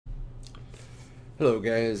Hello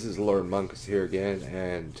guys, this is Lord Monkus here again,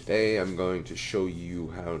 and today I'm going to show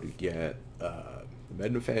you how to get the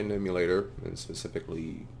Mednafen emulator, and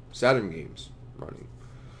specifically Saturn games, running.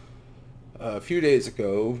 A few days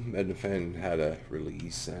ago, Mednafen had a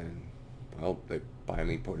release, and well, they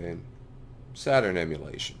finally put in Saturn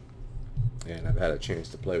emulation. And I've had a chance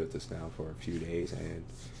to play with this now for a few days, and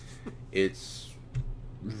it's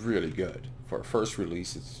really good. For a first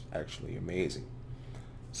release, it's actually amazing.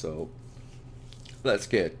 So let's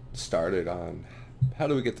get started on how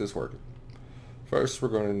do we get this working. First, we're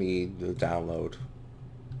going to need the download.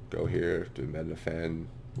 Go here to Mednafen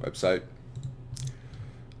website,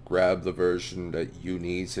 grab the version that you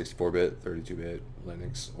need, 64-bit, 32-bit,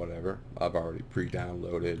 Linux, whatever. I've already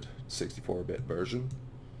pre-downloaded 64-bit version.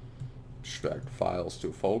 Extract files to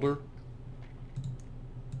a folder.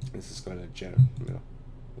 This is going to,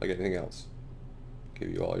 like anything else,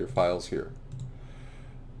 give you all your files here.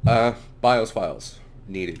 BIOS files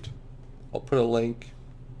needed. I'll put a link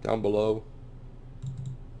down below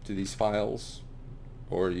to these files,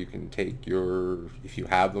 or you can take your, if you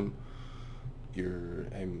have them, your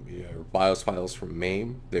BIOS files from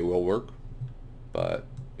MAME. They will work, but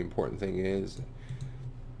the important thing is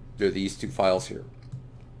they're these two files here.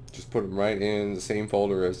 Just put them right in the same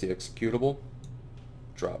folder as the executable.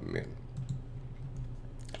 Drop them in.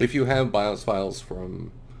 If you have BIOS files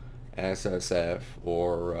from SSF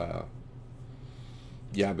or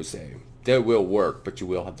Yabuse, they will work, but you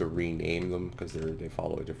will have to rename them because they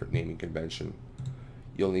follow a different naming convention.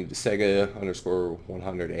 You'll need the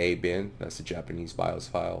Sega_100A bin, that's the Japanese BIOS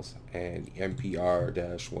files, and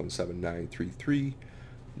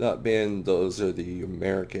MPR-17933.bin, those are the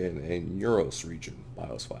American and Euros region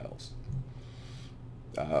BIOS files.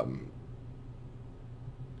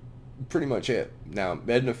 Pretty much it. Now,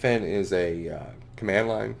 Mednafen is a command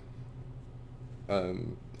line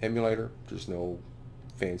emulator. There's no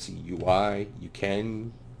fancy UI. You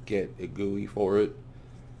can get a GUI for it,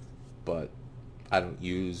 but I don't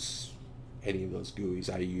use any of those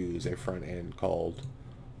GUIs. I use a front end called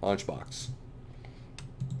Launchbox,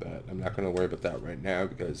 but I'm not going to worry about that right now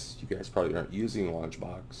because you guys probably aren't using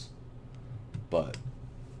Launchbox. But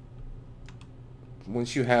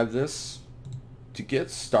once you have this, to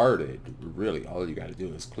get started, really all you got to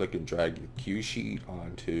do is click and drag your cue sheet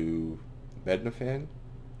onto Mednafen,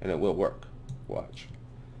 and it will work. Watch.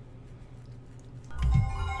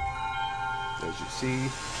 As you see,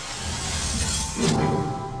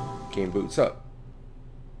 game boots up.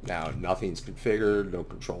 Now nothing's configured, no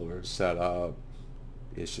controller is set up.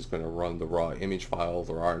 It's just going to run the raw image file.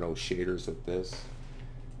 There are no shaders with this,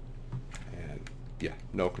 and yeah,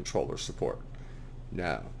 no controller support.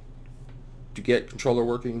 Now, to get controller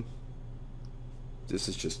working, this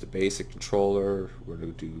is just a basic controller. We're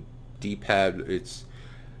going to do D-pad. It's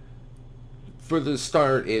for the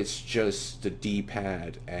start, it's just the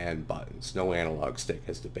D-pad and buttons, no analog stick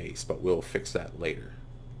as the base, but we'll fix that later.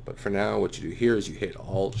 But for now, what you do here is you hit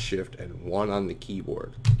Alt, Shift, and 1 on the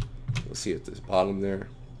keyboard. You'll see at this bottom there,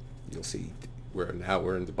 you'll see we're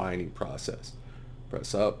in the binding process.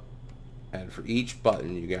 Press up, and for each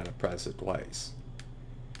button you gotta press it twice.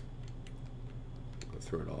 Go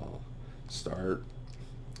through it all. Start.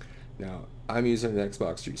 Now, I'm using an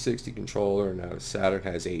Xbox 360 controller. Now, Saturn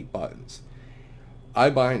has 8 buttons. I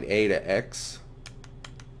bind A to X,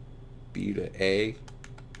 B to A,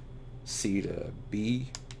 C to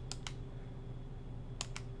B,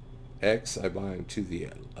 X I bind to the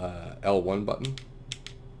L1 button,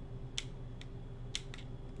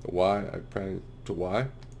 the Y I bind to Y,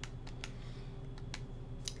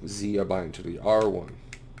 Z I bind to the R1,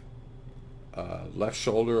 left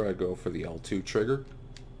shoulder I go for the L2 trigger,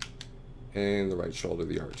 and the right shoulder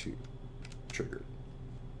the R2 trigger.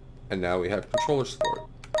 And now we have controller support.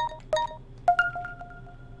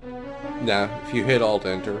 Now, if you hit Alt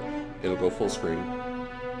Enter, it'll go full screen. I'll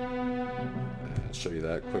show you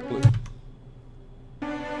that quickly.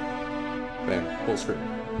 Bam, full screen.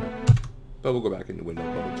 But we'll go back into window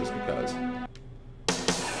mode just because. And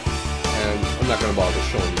I'm not going to bother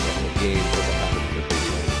showing you the whole game because I have a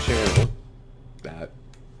video on the channel that,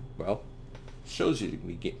 well, shows you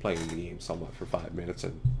me playing the game somewhat for 5 minutes,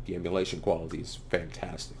 and the emulation quality is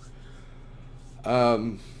fantastic.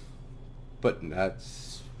 But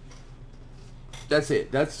that's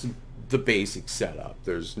it. That's the basic setup.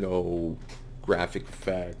 There's no graphic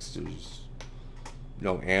effects. There's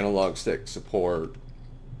no analog stick support.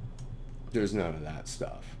 There's none of that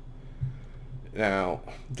stuff. Now,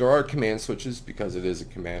 there are command switches because it is a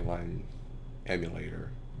command line emulator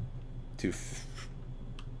to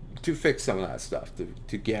fix some of that stuff,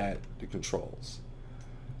 to get the controls.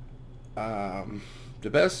 the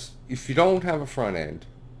best, if you don't have a front end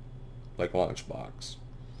like Launchbox,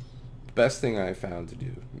 the best thing I found to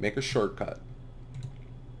do, make a shortcut.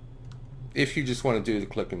 If you just want to do the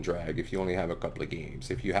click and drag, if you only have a couple of games.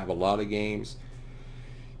 If you have a lot of games,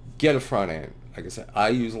 get a front end. Like I said, I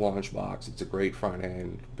use Launchbox. It's a great front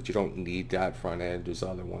end, but you don't need that front end. There's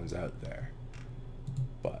other ones out there.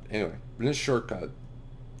 But anyway, in this shortcut,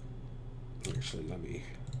 actually let me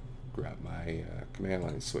grab my command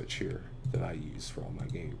line switch here that I use for all my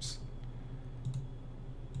games.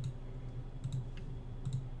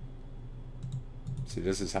 See,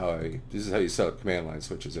 this is how you set up command line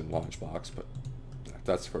switches in Launchbox, but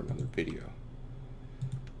that's for another video.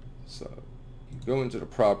 So you go into the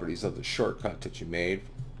properties of the shortcut that you made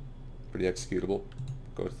for the executable,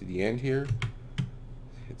 go to the end here,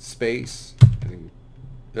 hit space, and then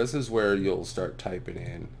this is where you'll start typing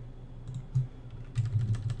in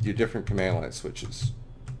your different command line switches.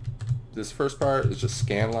 This first part is just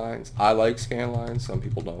scan lines. I like scan lines, some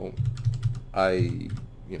people don't.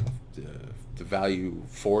 The value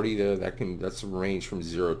 40 there, that's a range from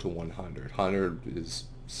 0 to 100. 100 is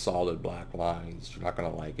solid black lines. You're not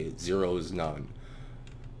going to like it. 0 is none.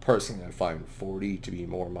 Personally, I find 40 to be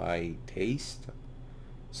more my taste.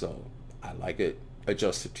 So I like it.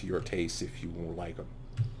 Adjust it to your taste if you won't like them.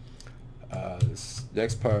 This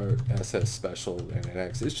next part, ss.special and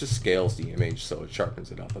NX, it just scales the image so it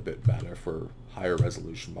sharpens it up a bit better for higher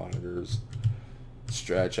resolution monitors.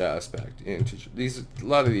 Stretch aspect, integer. A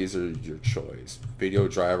lot of these are your choice.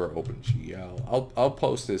 Video.driver, opengl. I'll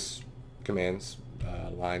post this commands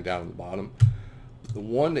line down at the bottom. The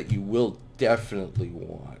one that you will definitely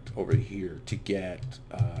want over here to get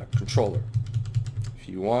controller. If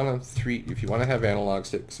you want to have analog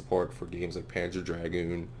stick support for games like Panzer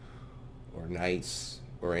Dragoon or Nice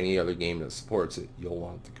or any other game that supports it, you'll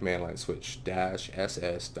want the command line switch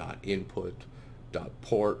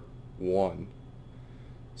 --ss.input.port1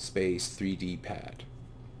 space 3D pad.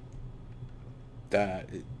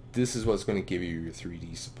 This is what's going to give you your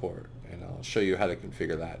 3D support, and I'll show you how to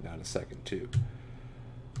configure that in a second too.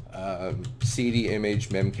 CD image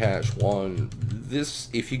memcache 1. This,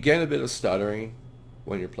 if you get a bit of stuttering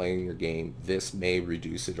when you're playing your game, this may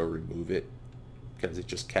reduce it or remove it, because it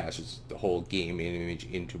just caches the whole game image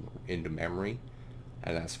into memory,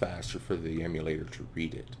 and that's faster for the emulator to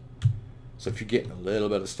read it. So if you're getting a little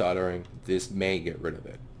bit of stuttering, this may get rid of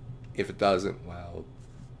it. If it doesn't, well,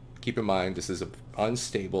 keep in mind this is an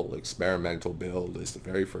unstable experimental build. It's the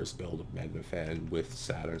very first build of Mednafen with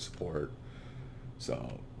Saturn support.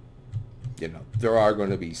 So, there are going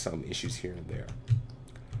to be some issues here and there.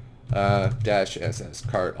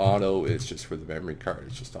 --ss.cart auto is just for the memory card.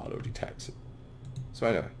 It just auto detects it. So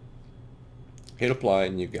anyway, hit apply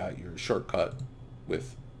and you got your shortcut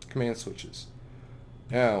with command switches.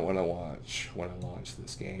 Now when I launch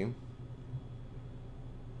this game,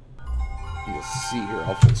 you'll see here,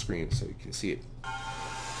 I'll full screen so you can see it.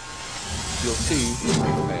 You'll see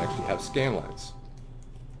I actually have scan lines.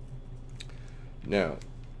 Now,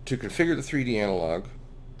 to configure the 3D analog,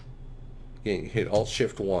 again, you hit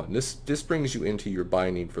Alt-Shift-1. This brings you into your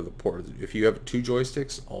binding for the port. If you have 2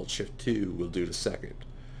 joysticks, Alt-Shift-2 will do the second.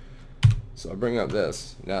 So I bring up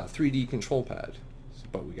this. Now, 3D control pad.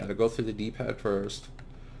 But we got to go through the D-pad first.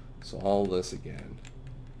 So all this again.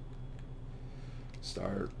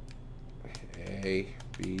 Start A,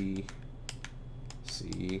 B,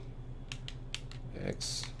 C,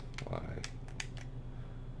 X, Y,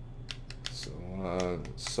 so on,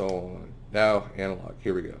 so on. Now analog,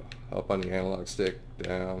 here we go. Up on the analog stick,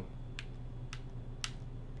 down,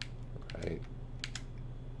 right,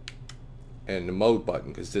 and the mode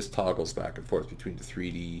button, because this toggles back and forth between the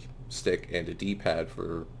 3D stick and the D-pad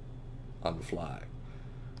for on the fly.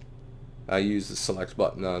 I use the select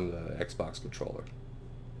button on the Xbox controller.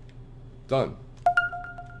 Done.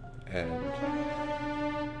 And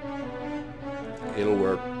it'll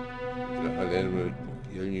work. And then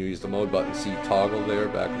you use the mode button, see toggle there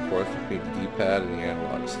back and forth between the D-pad and the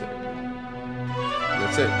analog stick.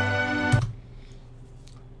 That's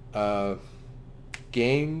it.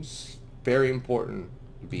 Games, very important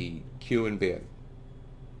to be Q and bin.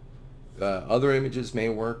 Other images may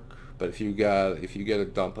work, but if you get a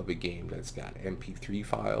dump of a game that's got MP3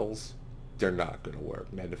 files, they're not going to work.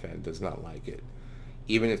 Mednafen does not like it.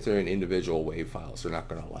 Even if they're in individual WAV files, they're not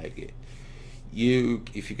going to like it.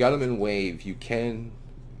 If you got them in WAV, you can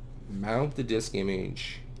mount the disk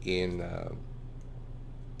image in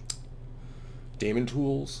daemon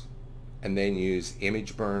tools, and then use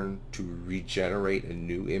image burn to regenerate a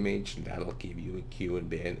new image, and that'll give you a Q and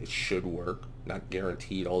bin. It should work. Not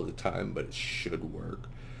guaranteed all the time, but it should work.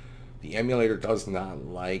 The emulator does not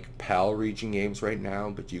like PAL region games right now,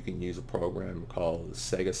 but you can use a program called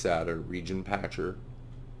Sega Saturn Region Patcher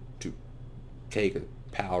to take a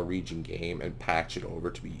PAL region game and patch it over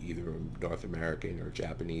to be either a North American or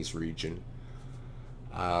Japanese region.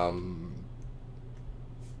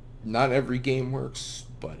 Not every game works,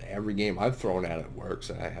 but every game I've thrown at it works,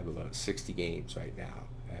 and I have about 60 games right now,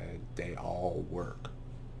 and they all work,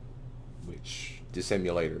 which this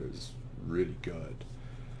emulator is really good.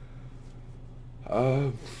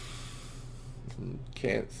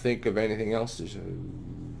 Can't think of anything else to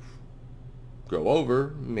go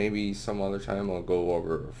over. Maybe some other time I'll go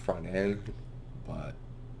over front end, but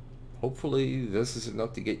hopefully this is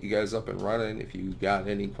enough to get you guys up and running. If you got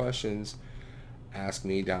any questions, ask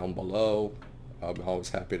me down below. I'm always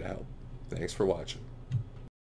happy to help. Thanks for watching.